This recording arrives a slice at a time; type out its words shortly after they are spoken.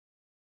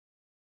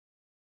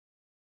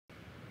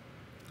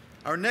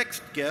Our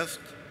next guest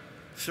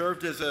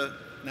served as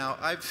now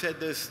I've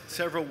said this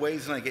several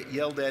ways and I get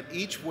yelled at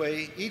each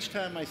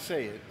time I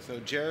say it.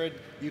 So Jared,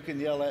 you can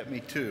yell at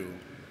me too.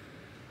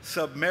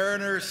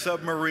 Submariner,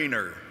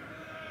 submariner,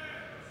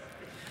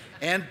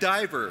 and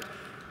diver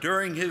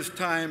during his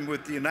time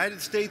with the United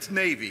States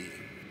Navy,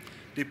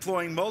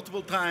 deploying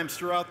multiple times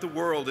throughout the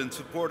world in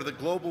support of the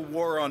global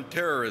war on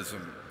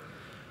terrorism.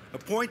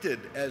 Appointed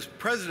as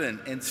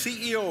President and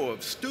CEO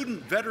of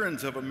Student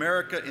Veterans of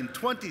America in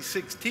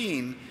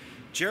 2016,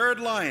 Jared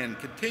Lyon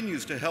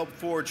continues to help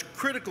forge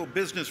critical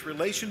business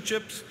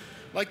relationships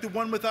like the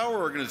one with our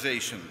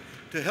organization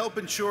to help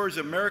ensure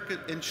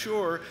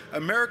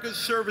America's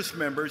service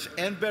members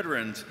and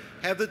veterans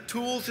have the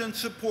tools and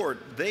support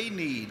they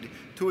need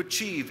to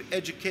achieve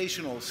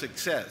educational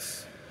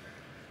success.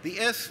 The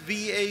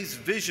SVA's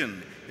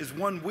vision is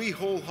one we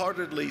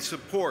wholeheartedly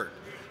support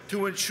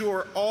to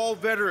ensure all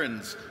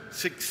veterans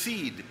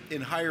succeed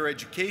in higher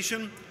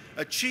education,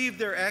 achieve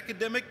their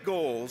academic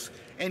goals,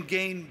 and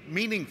gain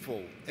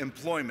meaningful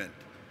employment.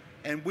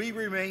 And we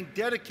remain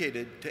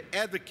dedicated to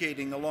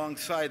advocating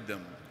alongside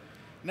them.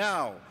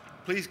 Now,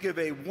 please give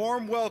a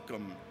warm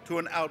welcome to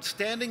an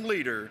outstanding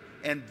leader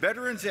and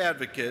veterans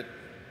advocate,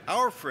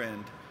 our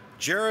friend,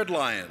 Jared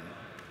Lyon.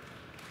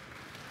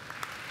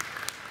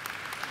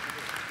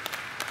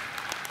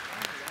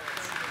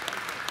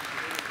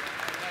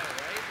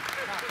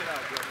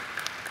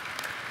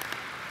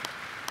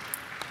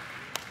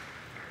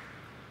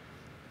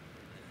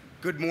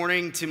 Good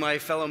morning to my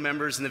fellow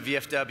members in the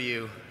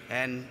VFW.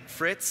 And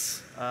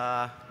Fritz,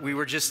 we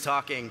were just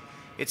talking.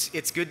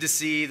 It's good to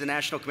see the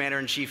National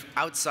Commander-in-Chief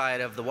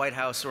outside of the White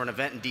House or an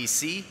event in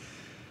D.C.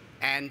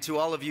 And to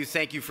all of you,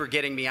 thank you for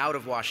getting me out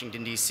of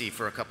Washington, D.C.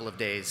 for a couple of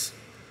days.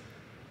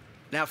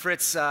 Now,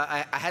 Fritz,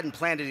 I hadn't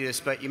planned to do this,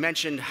 but you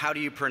mentioned how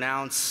do you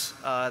pronounce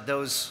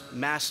those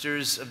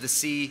masters of the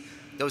sea,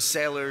 those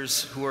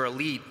sailors who are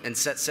elite and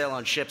set sail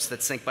on ships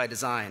that sink by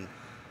design.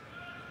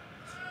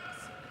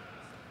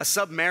 A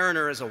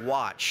submariner is a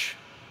watch.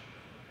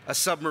 A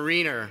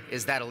submariner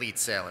is that elite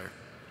sailor.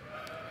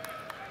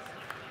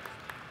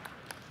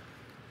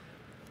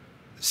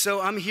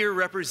 So I'm here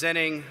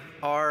representing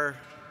our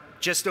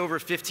just over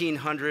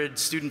 1,500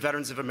 Student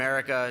Veterans of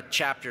America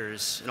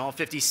chapters in all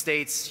 50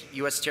 states,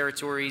 US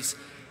territories,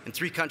 and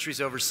 3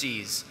 countries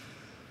overseas.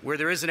 Where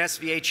there is an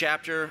SVA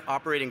chapter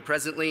operating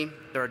presently,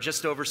 there are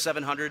just over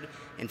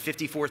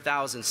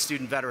 754,000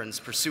 student veterans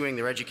pursuing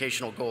their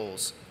educational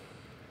goals.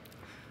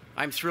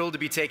 I'm thrilled to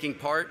be taking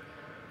part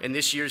in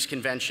this year's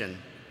convention.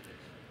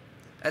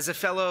 As a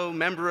fellow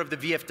member of the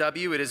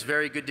VFW, it is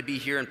very good to be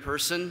here in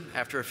person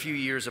after a few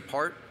years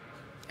apart.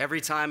 Every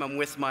time I'm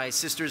with my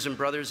sisters and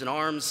brothers in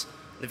arms,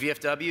 the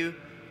VFW,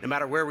 no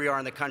matter where we are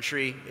in the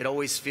country, it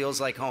always feels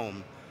like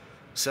home.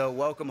 So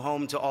welcome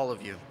home to all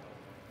of you.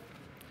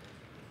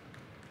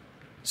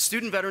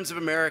 Student Veterans of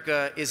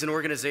America is an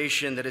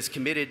organization that is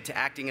committed to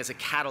acting as a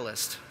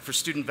catalyst for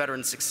student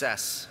veteran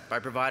success by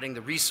providing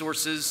the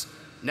resources,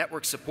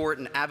 network support,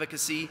 and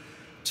advocacy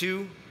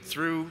to,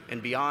 through,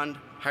 and beyond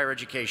higher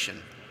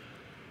education.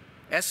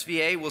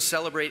 SVA will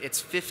celebrate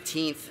its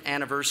 15th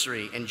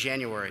anniversary in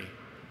January.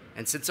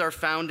 And since our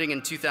founding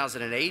in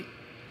 2008,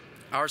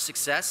 our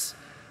success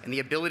and the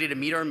ability to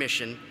meet our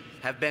mission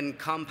have been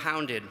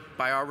compounded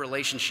by our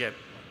relationship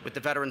with the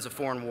veterans of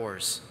foreign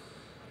wars.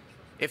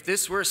 If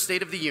this were a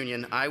State of the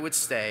Union, I would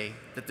say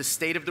that the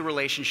state of the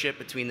relationship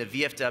between the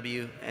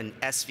VFW and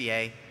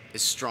SVA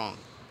is strong.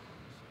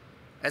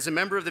 As a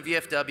member of the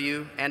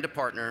VFW and a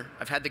partner,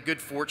 I've had the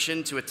good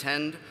fortune to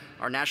attend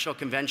our national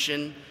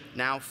convention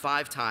now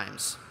 5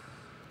 times.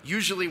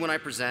 Usually when I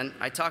present,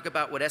 I talk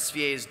about what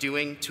SVA is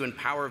doing to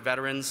empower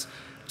veterans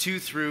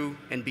to, through,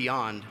 and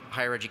beyond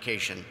higher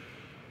education.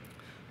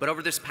 But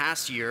over this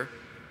past year,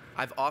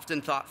 I've often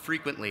thought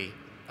frequently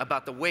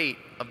about the weight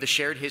of the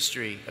shared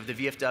history of the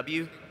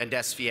VFW and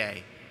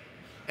SVA,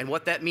 and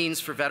what that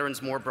means for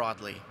veterans more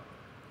broadly.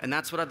 And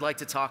that's what I'd like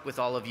to talk with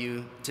all of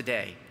you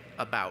today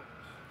about.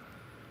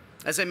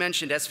 As I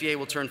mentioned, SVA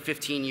will turn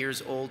 15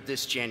 years old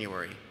this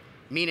January,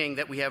 meaning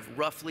that we have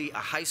roughly a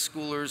high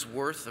schooler's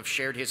worth of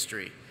shared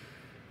history.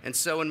 And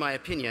so, in my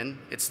opinion,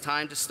 it's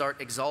time to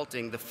start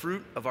exalting the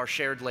fruit of our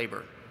shared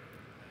labor.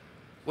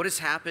 What has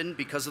happened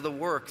because of the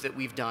work that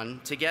we've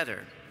done together?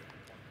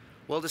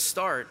 Well, to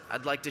start,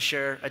 I'd like to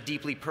share a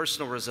deeply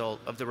personal result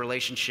of the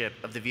relationship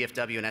of the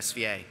VFW and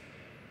SVA.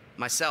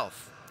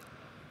 Myself.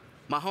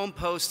 My home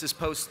post is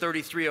post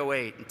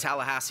 3308 in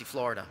Tallahassee,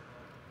 Florida.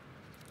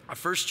 I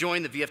first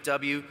joined the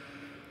VFW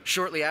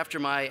shortly after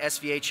my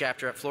SVA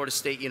chapter at Florida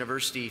State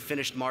University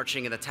finished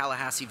marching in the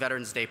Tallahassee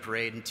Veterans Day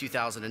Parade in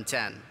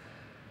 2010.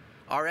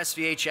 Our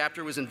SVA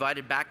chapter was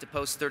invited back to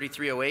post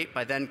 3308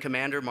 by then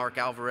Commander Mark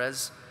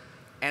Alvarez,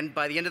 and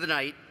by the end of the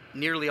night,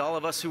 nearly all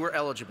of us who were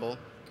eligible,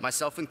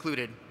 myself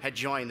included, had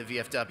joined the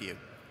VFW.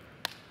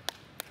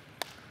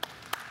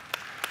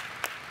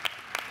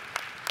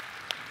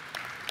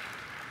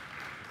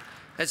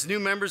 As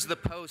new members of the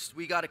post,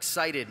 we got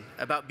excited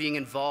about being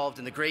involved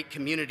in the great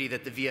community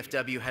that the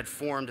VFW had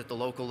formed at the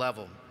local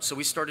level. So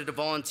we started to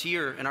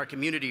volunteer in our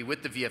community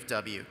with the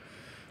VFW,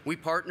 We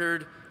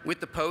partnered with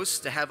the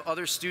Post to have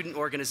other student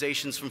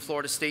organizations from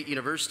Florida State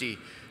University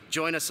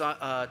join us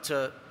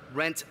to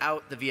rent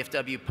out the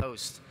VFW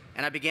Post.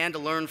 And I began to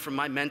learn from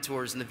my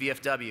mentors in the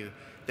VFW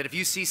that if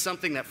you see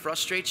something that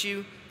frustrates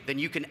you, then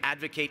you can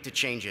advocate to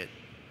change it.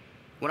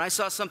 When I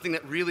saw something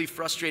that really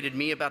frustrated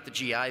me about the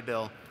GI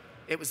Bill,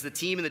 it was the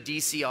team in the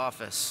DC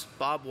office,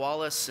 Bob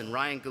Wallace and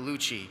Ryan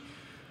Gallucci,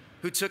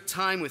 who took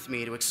time with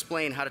me to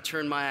explain how to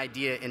turn my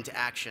idea into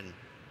action.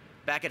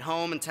 Back at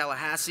home in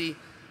Tallahassee,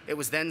 it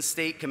was then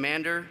State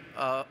Commander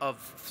of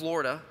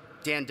Florida,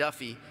 Dan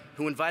Duffy,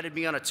 who invited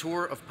me on a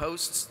tour of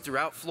posts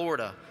throughout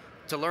Florida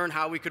to learn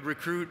how we could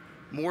recruit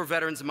more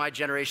veterans of my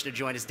generation to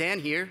join. Is Dan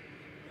here?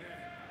 Yeah,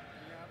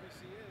 he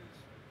obviously is.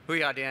 Who you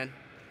got, Dan?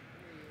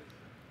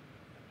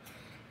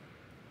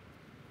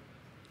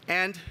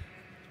 And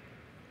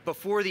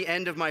before the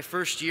end of my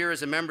first year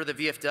as a member of the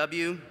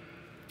VFW,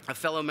 a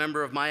fellow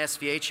member of my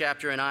SVA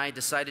chapter and I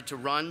decided to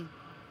run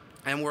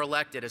and were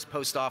elected as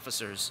post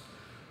officers.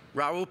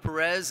 Raul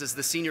Perez is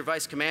the Senior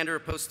Vice Commander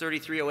of Post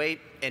 3308,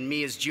 and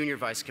me as Junior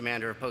Vice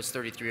Commander of Post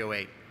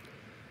 3308.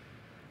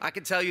 I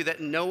can tell you that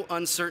in no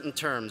uncertain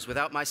terms,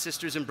 without my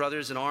sisters and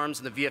brothers in arms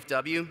in the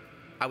VFW,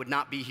 I would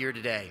not be here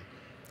today.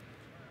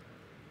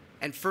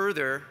 And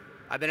further,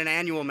 I've been an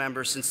annual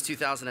member since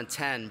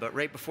 2010, but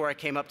right before I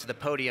came up to the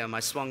podium, I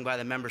swung by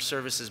the member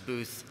services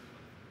booth,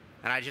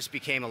 and I just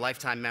became a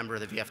lifetime member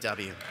of the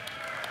VFW.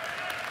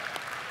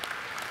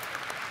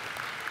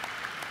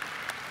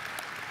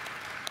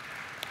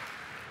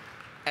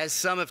 As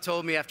some have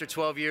told me after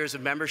 12 years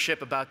of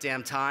membership, about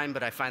damn time,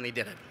 but I finally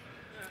did it.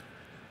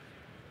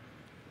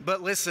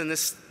 But listen,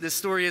 this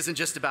story isn't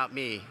just about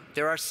me.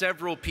 There are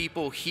several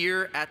people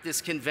here at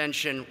this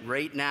convention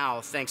right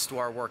now thanks to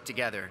our work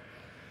together.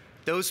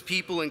 Those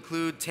people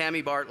include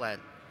Tammy Bartlett,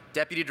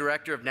 Deputy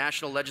Director of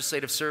National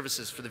Legislative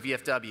Services for the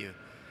VFW,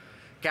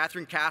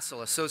 Catherine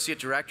Castle, Associate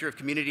Director of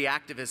Community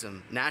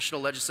Activism, National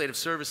Legislative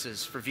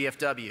Services for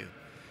VFW,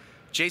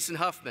 Jason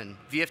Huffman,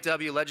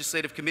 VFW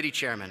Legislative Committee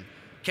Chairman,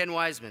 Ken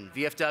Wiseman,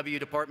 VFW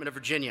Department of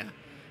Virginia,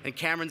 and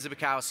Cameron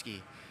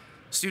Zibikowski,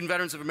 Student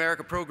Veterans of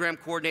America Program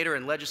Coordinator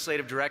and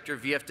Legislative Director,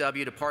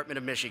 VFW Department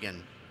of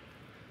Michigan.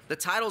 The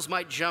titles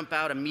might jump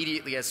out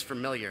immediately as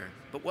familiar,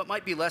 but what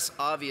might be less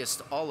obvious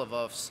to all of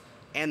us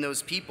and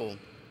those people,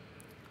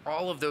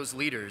 all of those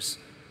leaders,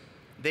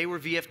 they were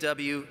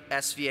VFW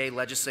SVA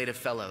Legislative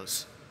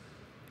Fellows,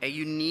 a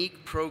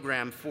unique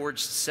program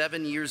forged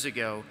 7 years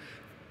ago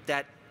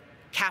that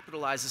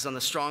capitalizes on the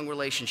strong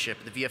relationship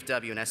of the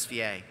VFW and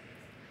SVA.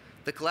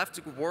 The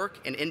collective work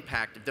and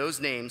impact of those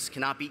names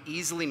cannot be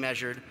easily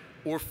measured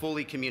or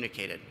fully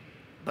communicated,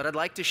 but I'd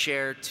like to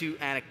share 2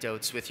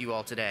 anecdotes with you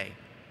all today.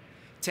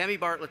 Tammy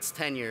Bartlett's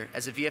tenure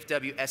as a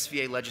VFW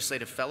SVA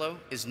Legislative Fellow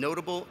is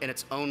notable in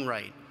its own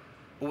right,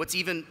 but what's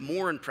even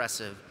more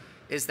impressive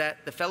is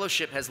that the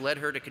fellowship has led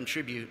her to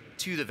contribute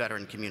to the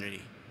veteran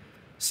community.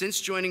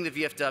 Since joining the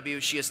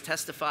VFW, she has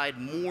testified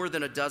more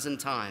than a dozen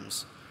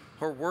times.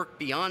 Her work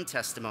beyond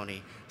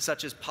testimony,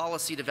 such as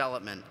policy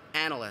development,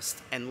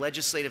 analyst, and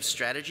legislative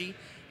strategy,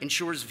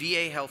 ensures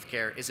VA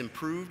healthcare is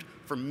improved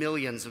for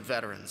millions of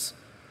veterans.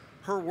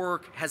 Her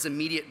work has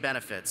immediate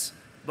benefits,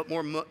 but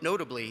more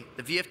notably,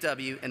 the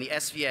VFW and the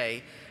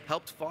SVA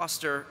helped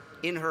foster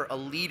in her a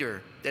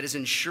leader that is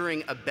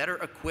ensuring a better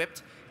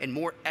equipped and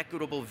more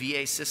equitable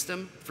VA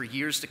system for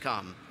years to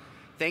come.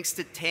 Thanks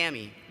to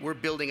Tammy, we're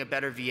building a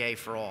better VA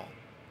for all.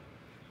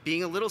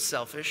 Being a little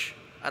selfish,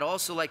 I'd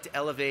also like to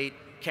elevate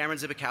Cameron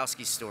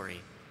Zibikowski's story.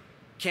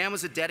 Cam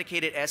was a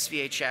dedicated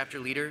SVA chapter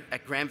leader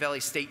at Grand Valley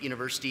State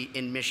University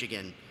in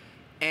Michigan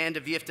and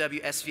a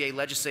VFW SVA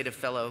Legislative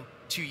Fellow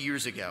 2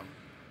 years ago.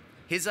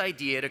 His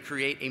idea to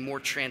create a more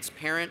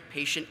transparent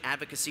patient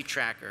advocacy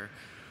tracker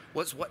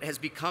was what has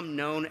become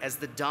known as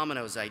the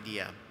Dominoes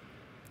idea.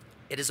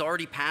 It has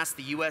already passed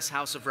the US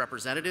House of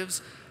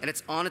Representatives, and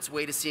it's on its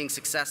way to seeing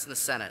success in the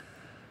Senate.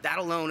 That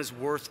alone is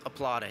worth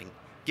applauding.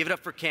 Give it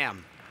up for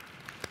Cam.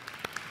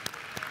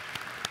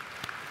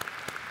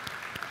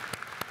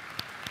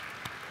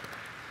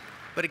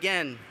 But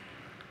again,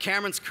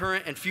 Cameron's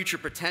current and future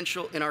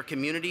potential in our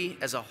community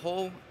as a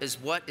whole is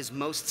what is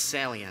most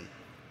salient.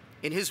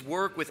 In his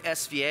work with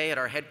SVA at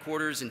our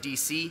headquarters in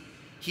DC,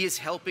 he is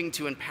helping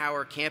to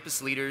empower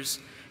campus leaders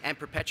and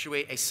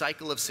perpetuate a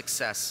cycle of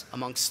success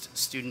amongst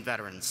student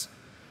veterans.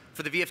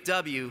 For the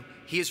VFW,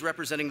 he is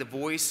representing the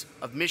voice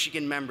of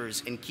Michigan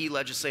members in key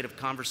legislative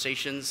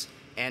conversations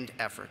and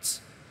efforts.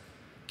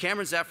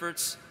 Cameron's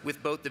efforts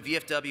with both the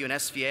VFW and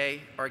SVA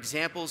are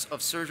examples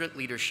of servant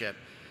leadership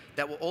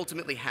that will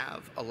ultimately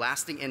have a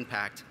lasting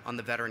impact on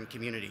the veteran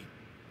community.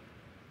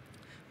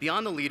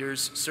 Beyond the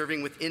leaders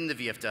serving within the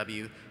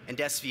VFW and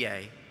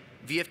SVA,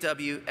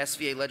 VFW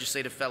SVA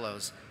Legislative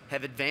Fellows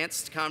have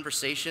advanced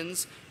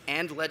conversations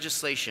and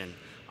legislation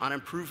on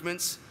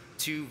improvements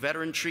to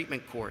veteran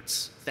treatment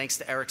courts, thanks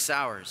to Eric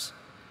Sowers,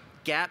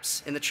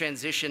 gaps in the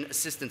Transition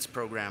Assistance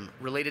Program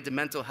related to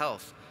mental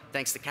health,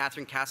 thanks to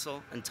Catherine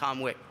Castle and Tom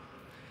Wick,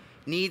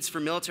 needs for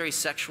military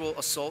sexual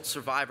assault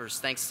survivors,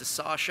 thanks to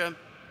Sasha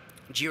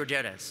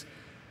Giorgetes,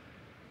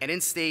 and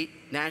in-state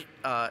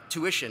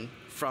tuition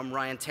from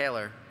Ryan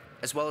Taylor,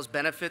 as well as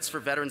benefits for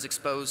veterans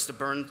exposed to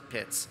burn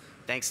pits,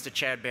 thanks to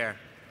Chad Baer.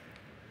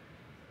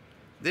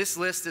 This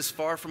list is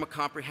far from a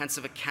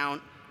comprehensive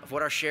account of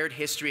what our shared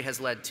history has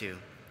led to,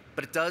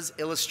 but it does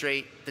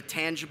illustrate the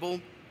tangible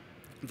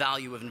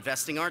value of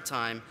investing our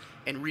time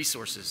and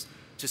resources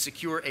to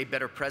secure a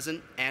better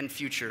present and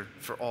future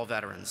for all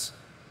veterans.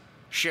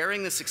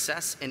 Sharing the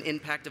success and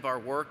impact of our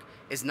work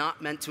is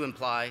not meant to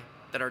imply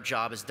that our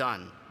job is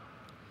done.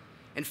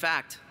 In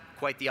fact,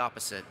 quite the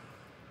opposite.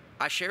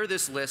 I share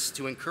this list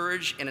to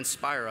encourage and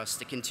inspire us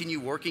to continue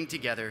working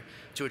together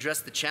to address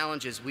the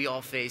challenges we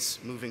all face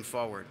moving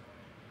forward.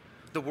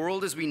 The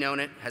world as we know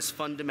it has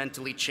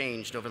fundamentally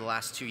changed over the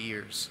last 2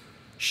 years.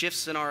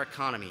 Shifts in our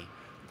economy,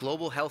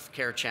 global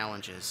healthcare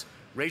challenges,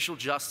 racial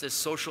justice,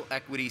 social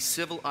equity,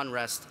 civil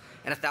unrest,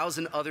 and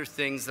 1,000 other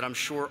things that I'm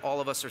sure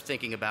all of us are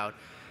thinking about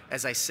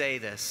as I say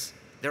this.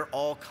 They're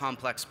all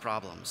complex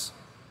problems.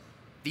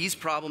 These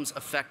problems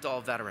affect all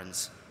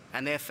veterans,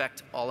 and they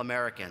affect all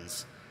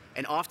Americans,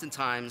 and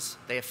oftentimes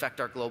they affect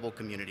our global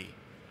community.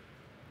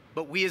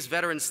 But we as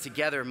veterans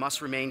together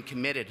must remain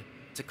committed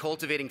to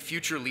cultivating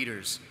future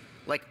leaders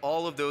like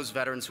all of those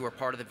veterans who are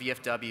part of the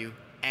VFW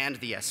and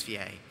the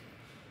SVA.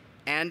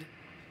 And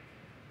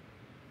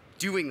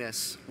doing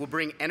this will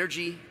bring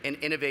energy and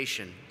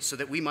innovation so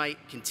that we might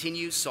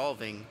continue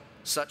solving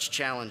such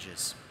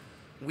challenges.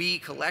 We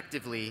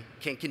collectively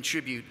can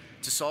contribute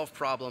to solve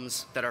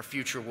problems that our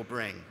future will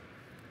bring.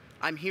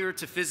 I'm here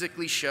to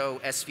physically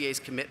show SVA's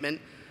commitment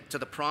to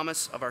the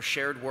promise of our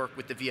shared work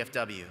with the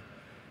VFW,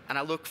 and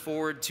I look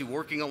forward to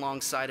working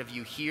alongside of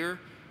you here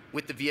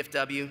with the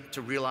VFW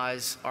to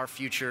realize our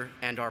future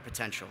and our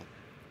potential.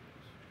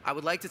 I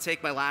would like to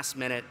take my last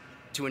minute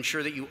to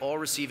ensure that you all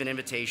receive an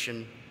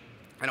invitation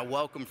and a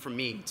welcome from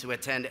me to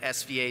attend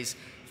SVA's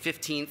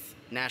 15th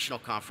National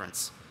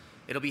Conference.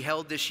 It'll be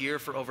held this year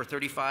for over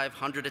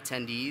 3,500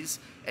 attendees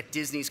at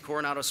Disney's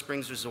Coronado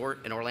Springs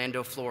Resort in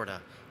Orlando,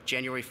 Florida,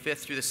 January 5th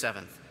through the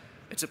 7th.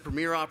 It's a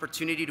premier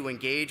opportunity to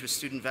engage with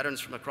student veterans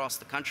from across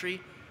the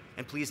country,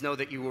 and please know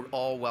that you are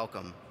all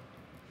welcome.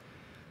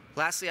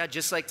 Lastly, I'd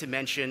just like to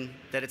mention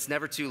that it's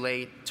never too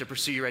late to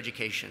pursue your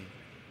education.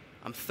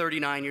 I'm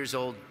 39 years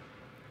old,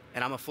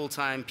 and I'm a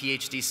full-time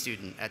PhD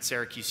student at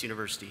Syracuse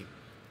University.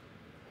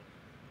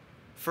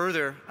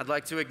 Further, I'd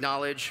like to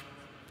acknowledge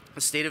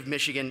the State of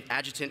Michigan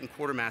Adjutant and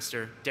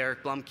Quartermaster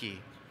Derek Blumke,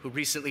 who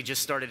recently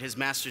just started his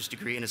master's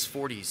degree in his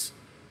 40s.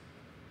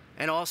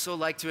 And also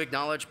like to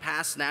acknowledge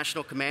past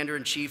National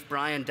Commander-in-Chief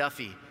Brian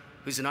Duffy,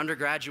 who's an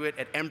undergraduate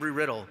at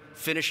Embry-Riddle,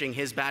 finishing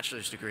his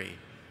bachelor's degree.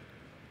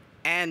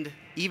 And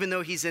even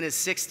though he's in his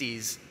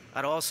 60s,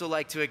 I'd also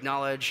like to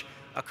acknowledge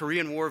a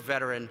Korean War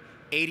veteran,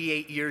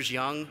 88 years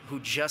young, who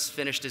just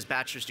finished his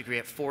bachelor's degree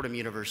at Fordham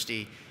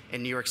University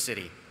in New York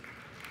City.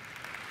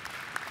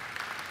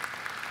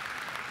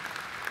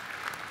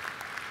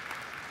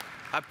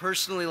 I'd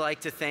personally like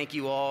to thank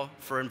you all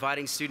for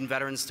inviting student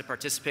veterans to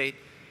participate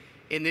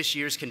in this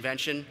year's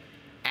convention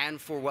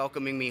and for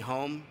welcoming me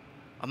home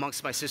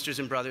amongst my sisters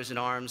and brothers in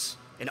arms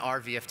in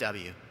our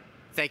VFW.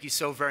 Thank you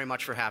so very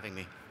much for having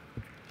me.